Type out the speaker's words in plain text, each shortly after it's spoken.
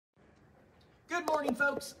Good morning,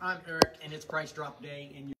 folks. I'm Eric, and it's price drop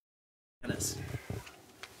day, and you're bananas.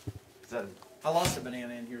 I lost a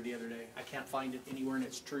banana in here the other day. I can't find it anywhere, and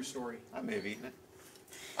it's a true story. I may have eaten it.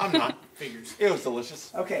 I'm not. Figures. It was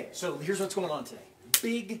delicious. Okay, so here's what's going on today.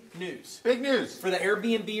 Big news. Big news. For the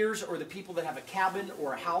Airbnbers or the people that have a cabin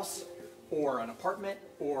or a house or an apartment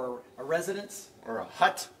or a residence. Or a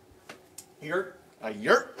hut. Yurt. A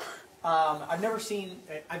yurt. I've seen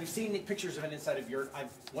the pictures of an inside of yurt. I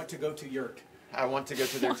want to go to yurt. I want to go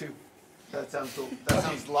to there too. That sounds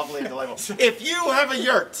lovely and delightful. If you have a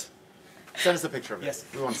yurt, send us a picture of it. Yes.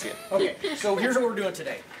 We want to see it. Okay, so here's what we're doing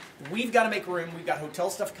today. We've got to make room. We've got hotel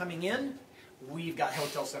stuff coming in. We've got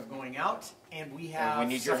hotel stuff going out. And we have And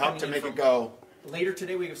we need your help to make it go. Later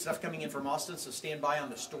today, we have stuff coming in from Austin, so stand by on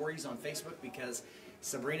the stories on Facebook because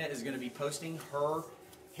Sabrina is going to be posting her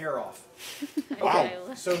hair off. Wow.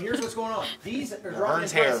 So here's what's going on. These are dropping in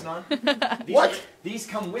Vern's hair. price, Non. What? These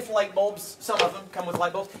come with light bulbs. Some of them come with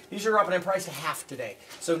light bulbs. These are dropping in price to half today.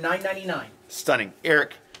 So $9.99. Stunning.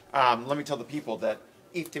 Eric, let me tell the people that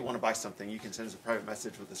if they want to buy something, you can send us a private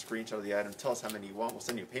message with a screenshot of the item. Tell us how many you want. We'll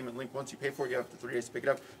send you a payment link. Once you pay for it, you have 3 days to pick it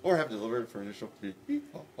up or have it delivered for initial fee.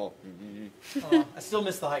 I still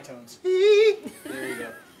miss the high tones. There you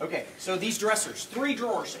go. Okay, so these dressers, 3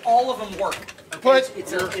 drawers, all of them work. Okay, Put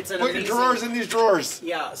amazing, your drawers in these drawers.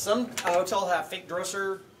 Yeah, some hotels have fake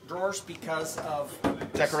drawers because of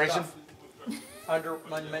Decoration? stuff under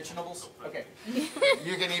unmentionables. Okay.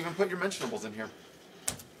 You can even put your mentionables in here.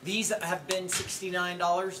 These have been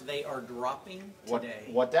 $69. They are dropping today.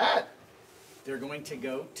 What that? They're going to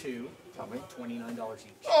go to $29 each.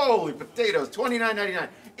 Holy potatoes, $29.99.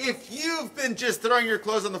 If you've been just throwing your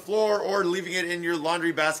clothes on the floor or leaving it in your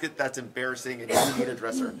laundry basket, that's embarrassing, and you need a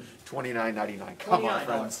dresser. $29.99. Come on,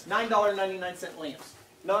 friends. $9.99 lamps.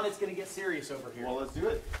 None, it's going to get serious over here. Well, let's do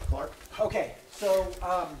it, Clark. Okay, so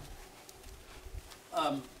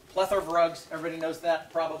plethora of rugs. Everybody knows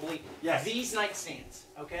that, probably. Yes. These nightstands,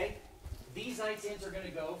 okay? These nightstands are going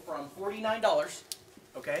to go from $49,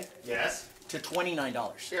 okay? Yes. To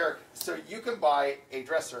 $29. Eric, so you can buy a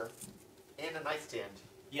dresser and a nightstand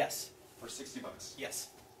Yes. for $60. Yes.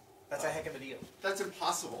 That's a heck of a deal. That's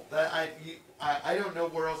impossible. That I don't know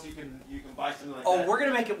where else you can buy something like that. Oh, we're going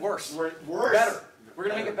to make it worse. Worse. Better. We're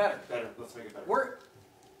going to make it better. Better. Let's make it better.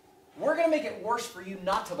 We're going to make it worse for you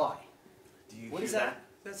not to buy. Do you What hear is that?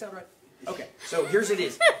 Does that sound right? Okay, so here's it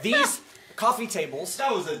is. These coffee tables.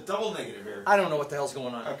 That was a double negative, Eric. I don't know what the hell's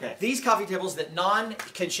going on. Okay. These coffee tables that Non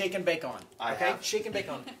can shake and bake on. I okay? have. Shake and bake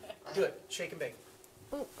on. Do it. Shake and bake.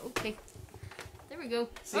 Oh, okay. There we go.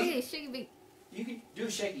 See? Okay, shaky bake. You can do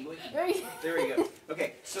a shaky. There you There we go.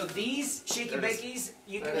 Okay, so these shaky bakies,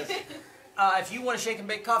 you can, There it is. if you want a shake and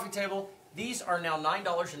bake coffee table, these are now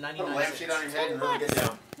 $9.99. Put a lampshade on your head and really get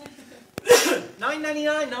down.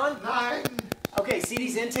 $9.99, Non. 9. Okay, see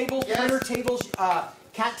these end tables, Yes. printer tables,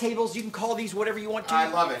 cat tables. You can call these whatever you want to. I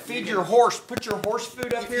love it. Feed You your can- horse. Put your horse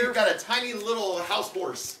food up If here. you've got a tiny little house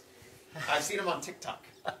horse, I've seen them on TikTok.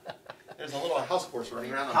 There's a little house horse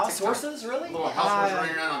running around on House TikTok. horses, really? A little house horse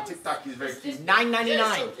running around on TikTok. He's very cute.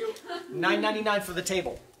 $9.99. So cute. $9.99 for the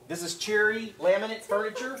table. This is cherry laminate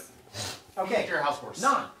furniture. Okay. Your house horse.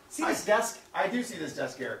 Non, see this desk? I do see this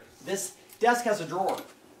desk, Eric. This desk has a drawer.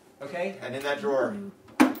 Okay? And in that drawer,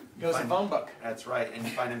 Goes a phone book. that's right, and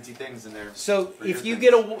you find empty things in there. So for if your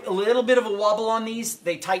you things. get a little bit of a wobble on these,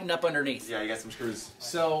 they tighten up underneath. Yeah, you got some screws.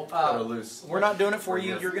 So That are loose. we're not doing it for We're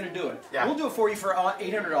you. good. You're going to do it. Yeah. We'll do it for you for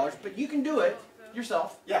 $800, but you can do it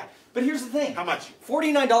yourself. Yeah. But here's the thing. How much?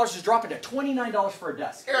 $49 is dropping to $29 for a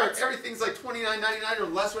desk. Eric, everything's like $29.99 or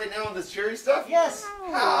less right now on this cherry stuff? Yes.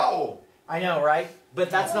 How? I know, right? But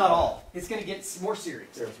that's not all. It's going to get more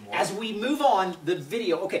serious. There's more. As we move on, the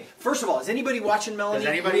video. Okay, first of all, is anybody watching, Melanie? Does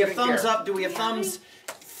anybody Do we have even thumbs care? up? Do we have thumbs?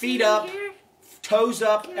 Feet up, toes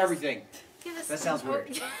up, everything. Give us That some sounds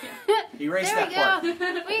weird. support. Erase There that we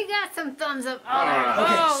part. go. We got some thumbs up. no, no.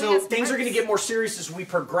 Okay, Oh, so yes, things are going to hearts. get more serious as we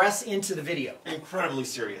progress into the video. Incredibly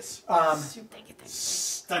serious. Thank you.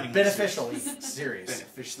 Stunning. Beneficially serious.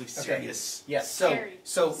 Beneficially Okay. serious. Yes. Scary.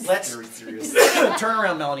 So let's Very serious. turn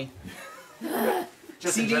around, Melanie.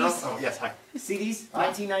 Just in CDs? general? Oh, yes, hi. CDs,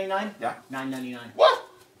 $19.99. Yeah. $9.99. What?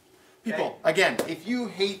 People, Okay. again, if you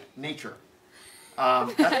hate nature,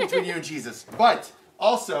 that's between you and Jesus. But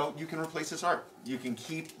also, you can replace this art. You can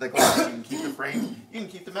keep the glass, you can keep the frame, you can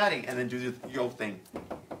keep the matting, and then do your old thing.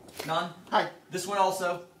 None. Hi. This one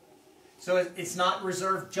also. So it's not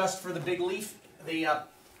reserved just for the big leaf, the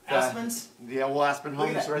aspens. The old aspen Look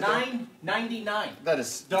homes at that, right there. $9.99. That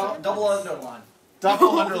is Double underline.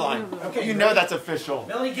 double underline. Okay, You you know ready? that's official.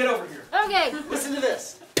 Melanie, get over here. Okay. Listen to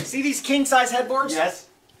this. See these king size headboards? Yes.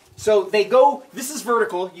 So they go, this is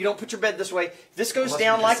vertical. You don't put your bed this way. This goes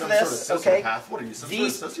down like this, okay? What are you, some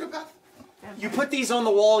sort of sociopath? You put these on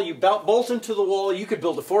the wall, you bolt them to the wall, you could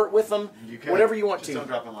build a fort with them, whatever you want Just to. don't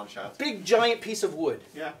drop them on shots. Big giant piece of wood.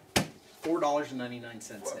 Yeah. $4.99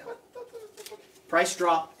 now. Price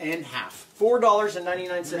drop in half.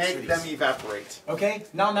 $4.99. Make them evaporate. Okay,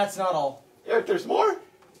 now that's not all. Eric, there's more?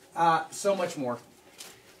 So much more.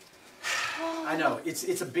 I know,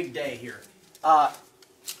 it's a big day here.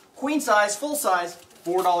 Queen size, full size,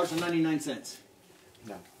 $4.99.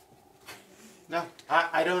 No. No,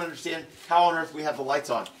 I don't understand how on earth we have the lights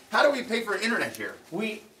on. How do we pay for internet here?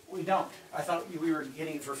 We don't. I thought we were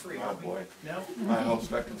getting it for free. Oh boy. No? I hope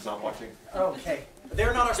Spectrum's not watching. Okay.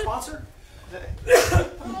 They're not our sponsor?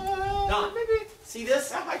 Don, see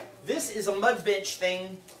this? This is a mud bench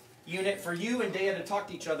thing unit for you and Dan to talk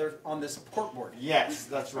to each other on this corkboard. Yes,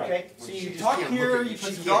 that's right. Okay, so you talk here, you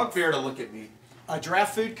put the dog fair to look at me.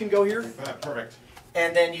 Giraffe food can go here. Perfect.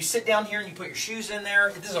 And then you sit down here and you put your shoes in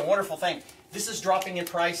there. This is a wonderful thing. This is dropping in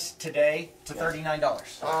price today to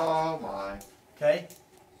 $39. Oh my. Okay?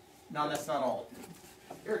 No, that's not all.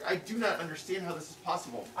 Eric, I do not understand how this is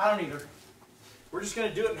possible. I don't either. We're just going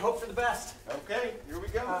to do it and hope for the best. Okay, here we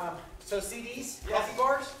go. So CDs, coffee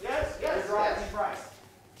bars, Yes, they're dropping in price.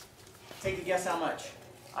 Take a guess how much?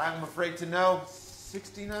 I'm afraid to know.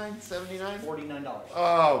 69, 79? $49.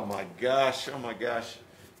 Oh my gosh, oh my gosh.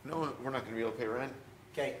 No, we're not going to be able to pay rent.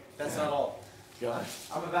 Okay, that's not all. Gosh.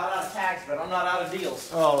 I'm about out of tags, but I'm not out of deals.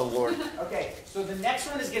 Oh Lord. Okay, so the next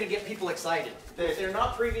one is going to get people excited. If they're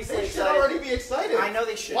not previously They should excited. already be excited. I know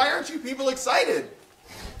they should. Why aren't you people excited?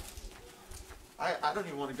 I don't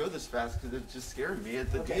even want to go this fast because it's just scaring me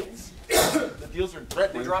at the deals. The deals are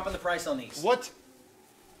threatening. We're dropping the price on these. What?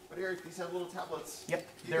 But Eric, these have little tablets. Yep,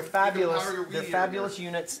 You they're can fabulous. power your They're Wii fabulous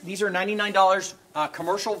units. These are $99,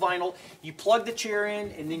 commercial vinyl. You plug the chair in,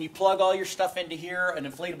 and then you plug all your stuff into here, an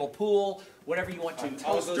inflatable pool, whatever you want to.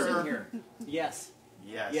 All goes toaster. in here. Yes.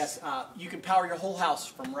 Yes. Yes. You can power your whole house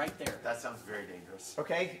from right there. That sounds very dangerous.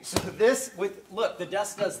 Okay, so this look, the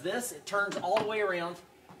desk does this. It turns all the way around.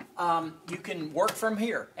 You can work from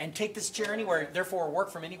here and take this chair anywhere. Therefore,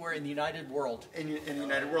 work from anywhere in the United world. In the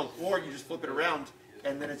United World, or you just flip it around,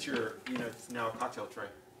 and then it's your, it's now a cocktail tray.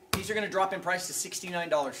 These are going to drop in price to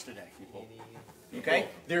 $69 today. Okay,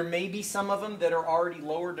 there may be some of them that are already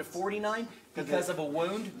lowered to $49 because of a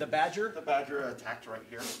wound. The badger. The badger attacked right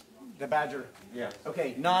here. The badger. Yeah.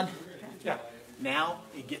 Okay, Yeah. now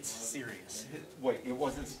it gets serious. Wait, it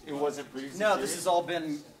wasn't previously No, serious? this has all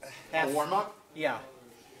been a warm up. Yeah.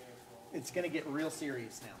 It's going to get real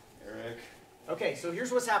serious now. Eric. Okay, so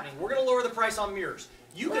here's what's happening. We're going to lower the price on mirrors.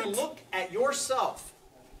 You can look at yourself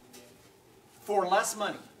for less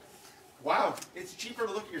money. Wow, it's cheaper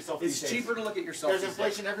to look at yourself these It's days. cheaper to look at yourself. There's these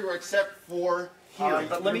inflation days. everywhere except for here. All right,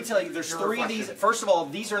 but let me tell you, there's Your three of these. reflection. First of all,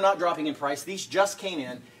 these are not dropping in price. These just came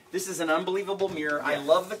in. This is an unbelievable mirror. I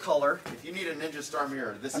love the color. If you need a Ninja Star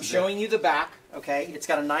mirror, this I'm is showing you the back, okay? It's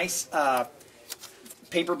got a nice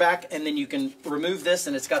paper back, and then you can remove this,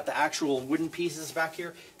 and it's got the actual wooden pieces back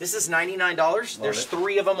here. This is $99. There's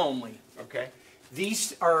 3 of them only. Okay.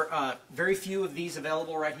 These are very few of these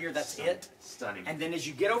available right here. That's it. Stunning. And then as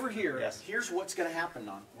you get over here, Yes. here's what's going to happen,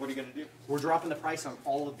 Don. What are you going to do? We're dropping the price on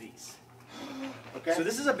all of these. Okay. So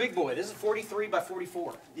this is a big boy. This is 43 by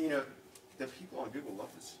 44. You know, the people on Google love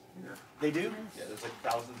this mirror. They do? Yeah, there's like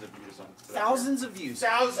thousands of views on it. Thousands of views.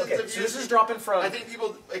 Thousands Okay, of views. so this is dropping from... I think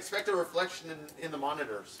people expect a reflection in the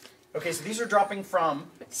monitors. Okay, so these are dropping from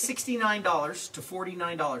 $69 to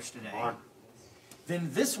 $49 today. On. Then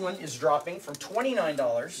this one is dropping from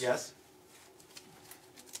 $29 Yes.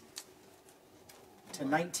 to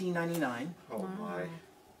 $19.99. Oh my.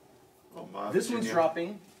 Oh my. This one's Virginia.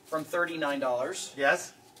 dropping from $39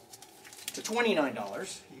 Yes. to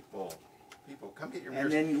 $29. People, come get your And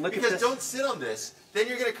mirrors. then look at because this. don't sit on this. Then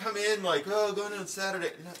you're gonna come in like, oh, going on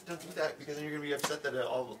Saturday. No, don't do that because then you're gonna be upset that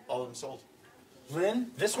all of them sold.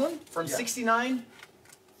 Then this one from Yeah. $69,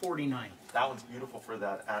 $49. That one's beautiful for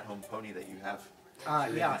that at-home pony that you have.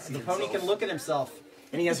 Yeah, see the pony himself. can look at himself,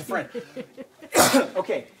 and he has a friend.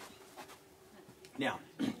 Okay. Now,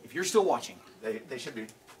 if you're still watching, They should be.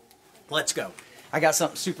 let's go. I got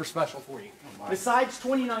something super special for you. my. Besides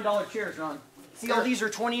 $29 chairs, Ron. See all these are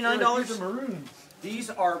 $29? These are maroons. These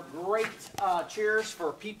are great chairs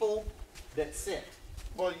for people that sit.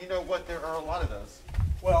 Well, you know what? There are a lot of those.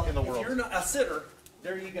 Well, In the if world. you're not a sitter,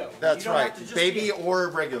 there you go. That's You don't have right. to just Baby be- or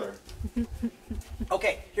regular.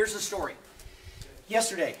 Okay, here's the story.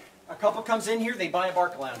 Yesterday, a couple comes in here, they buy a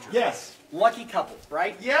Barca Lounger. Yes. Lucky couple,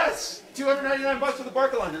 right? Yes. $299 for the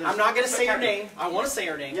Barca Lounger. I'm not going to say her name. I want to say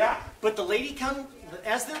her name. Yeah. But the lady come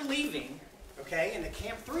as they're leaving, Okay, and the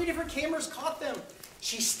 3 different cameras caught them.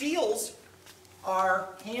 She steals our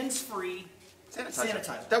hands-free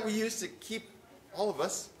sanitizer that we use to keep all of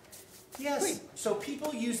us. Yes. clean. So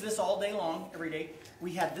people use this all day long, every day.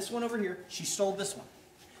 We had this one over here. She stole this one.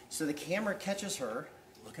 So the camera catches her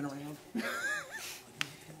looking around.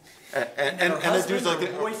 And her the husband dude's like,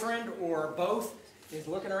 or boyfriend or both is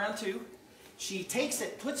looking around too. She takes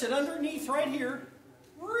it, puts it underneath right here,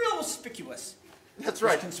 real conspicuous. that's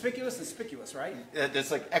right. It's conspicuous and conspicuous, right?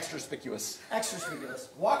 It's like extra conspicuous. Extra conspicuous.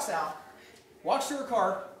 Walks out, walks to her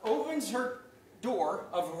car, opens her door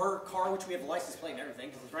of her car, which we have the license plate and everything,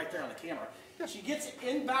 because it's right there on the camera. She gets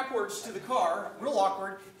in backwards to the car, real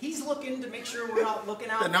awkward. He's looking to make sure we're not looking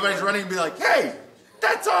out. And nobody's running and be like, hey,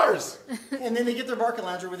 that's ours. And then they get their barking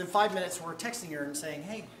lounger. Within 5 minutes, we're texting her and saying,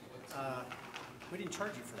 hey, we didn't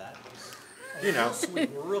charge you for that. You know. Real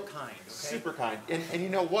sweet, we're real kind. Okay? Super kind. And you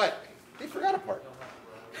know what? They forgot a part.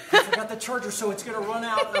 They forgot the charger, so it's going to run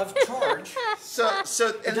out of charge. So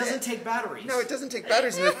It doesn't take batteries. No, it doesn't take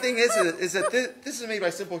batteries. And the thing is that this is made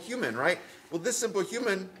by Simple Human, right? Well, this Simple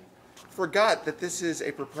Human forgot that this is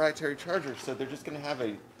a proprietary charger, so they're just going to have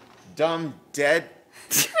a dumb, dead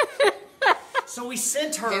So we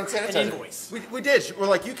sent her hand an sanitizer. invoice. We did. We're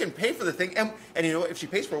like, you can pay for the thing, and you know what? If she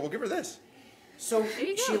pays for it, we'll give her this. So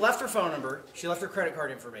you she go. left her phone number, she left her credit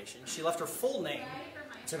card information, she left her full name.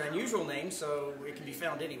 It's an unusual name, so it can be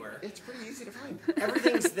found anywhere. It's pretty easy to find.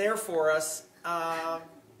 Everything's there for us.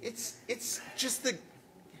 It's just the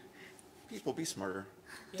people be smarter.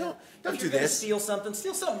 Yeah. Don't If do you're gonna this. steal something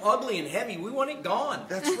ugly and heavy. We want it gone.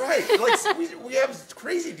 That's right. Like we have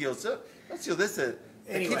crazy deals. So let's do this. That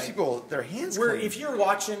Anyway. keeps people their hands We're, clean. if you're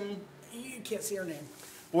watching, you can't see our name.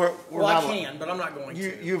 We're Well, I not, can, but I'm not going to.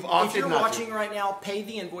 You've If opted you're not to. watching right now, pay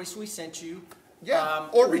the invoice we sent you. Yeah,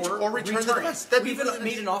 or return the it. rest. That'd We be even really made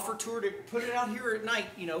nice. an offer to her to put it out here at night,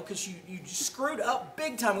 you know, because you screwed up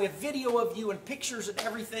big time. We have video of you and pictures and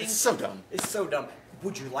everything. It's so dumb. It's so dumb.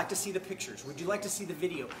 Would you like to see the pictures? Would you like to see the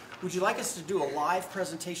video? Would you like us to do a live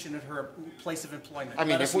presentation at her place of employment? I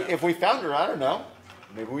mean, Let us know. if we found her, I don't know.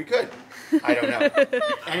 Maybe we could. I don't know.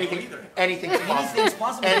 Anything's possible. Anything's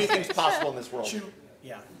possible. Anything's possible in this world.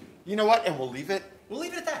 Yeah. You know what? And we'll leave it. We'll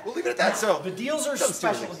leave it at that. We'll leave it at that. So the deals are some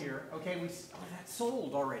stupid special things. here. Okay, that's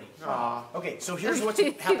sold already. Aw. Okay, so here's what's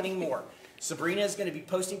happening more. Sabrina is going to be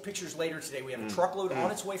posting pictures later today. We have a truckload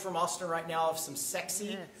on its way from Austin right now of some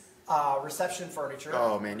sexy reception furniture.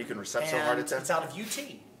 Oh man, you can recep so hard And at that. it's out of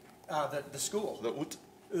UT, the school, The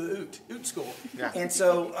oot. Oot school. Yeah. And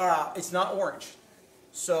so it's not orange.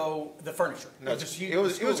 So the furniture. No, It's just it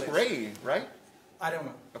was school is. gray, right? I don't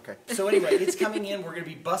know. Okay. So anyway, it's coming in. We're going to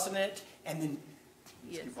be busting it, and then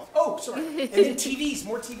Yes. oh, sorry, and then TVs.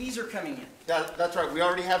 More TVs are coming in. That's right. We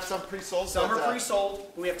already have some pre-sold. Some but, are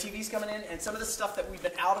pre-sold. We have TVs coming in, and some of the stuff that we've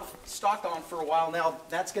been out of stock on for a while now,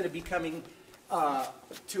 that's going to be coming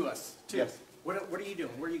to us too. Yes. What are you doing?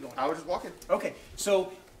 Where are you going? I was just walking. Okay,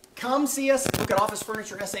 so come see us. Look at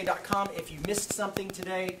officefurnitureSA.com. If you missed something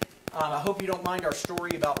today, I hope you don't mind our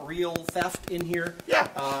story about real theft in here. Yeah.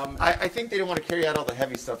 I think they didn't want to carry out all the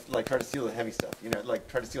heavy stuff, like try to steal the heavy stuff. You know, like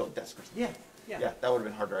try to steal a desk or something. Yeah, yeah. Yeah, that would have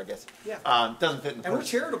been harder, I guess. Yeah. Doesn't fit in the And we're purse.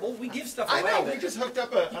 charitable. We give stuff I away. know. We just hooked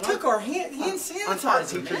up an took our hand art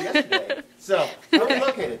sanitizer, teacher man. yesterday. So, where are we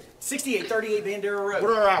located? 6838 Bandera Road.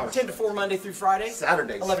 What are our hours? 10 to 4 Monday through Friday.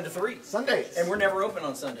 Saturdays. 11 to 3. Sundays. And we're never open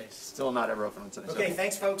on Sundays. Still not ever open on Sundays. Okay,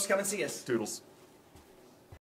 thanks folks. Come and see us. Toodles.